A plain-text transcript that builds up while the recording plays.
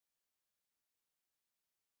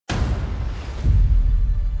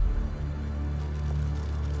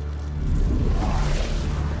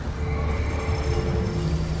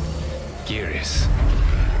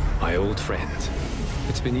old friend.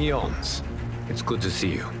 It's been eons. It's good to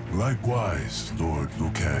see you. Likewise, Lord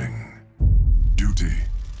Liu Kang. Duty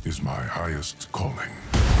is my highest calling.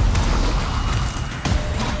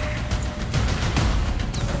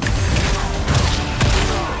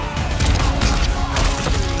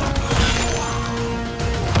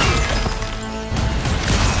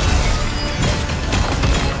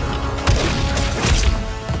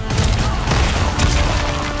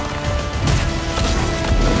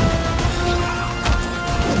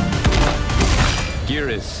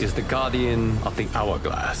 Is the guardian of the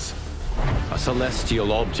Hourglass, a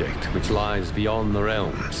celestial object which lies beyond the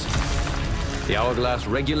realms. The Hourglass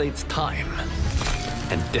regulates time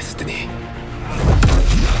and destiny.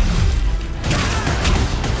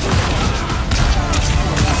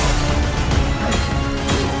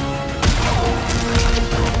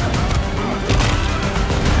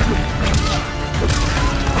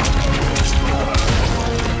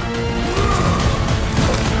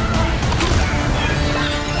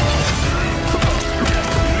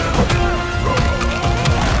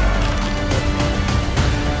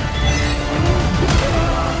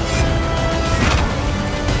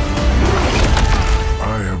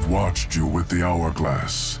 You with the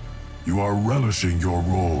Hourglass. You are relishing your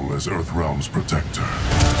role as Earthrealm's protector.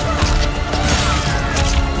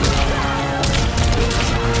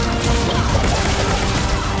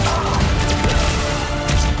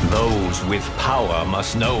 Those with power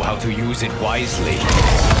must know how to use it wisely.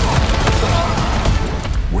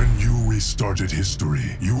 When you restarted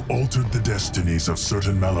history, you altered the destinies of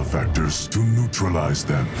certain malefactors to neutralize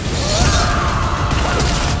them.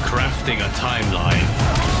 Crafting a timeline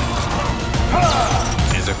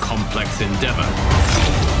is a complex endeavor.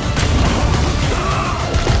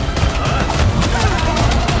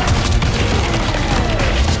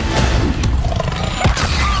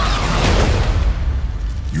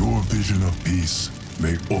 Your vision of peace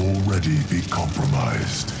may already be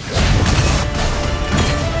compromised.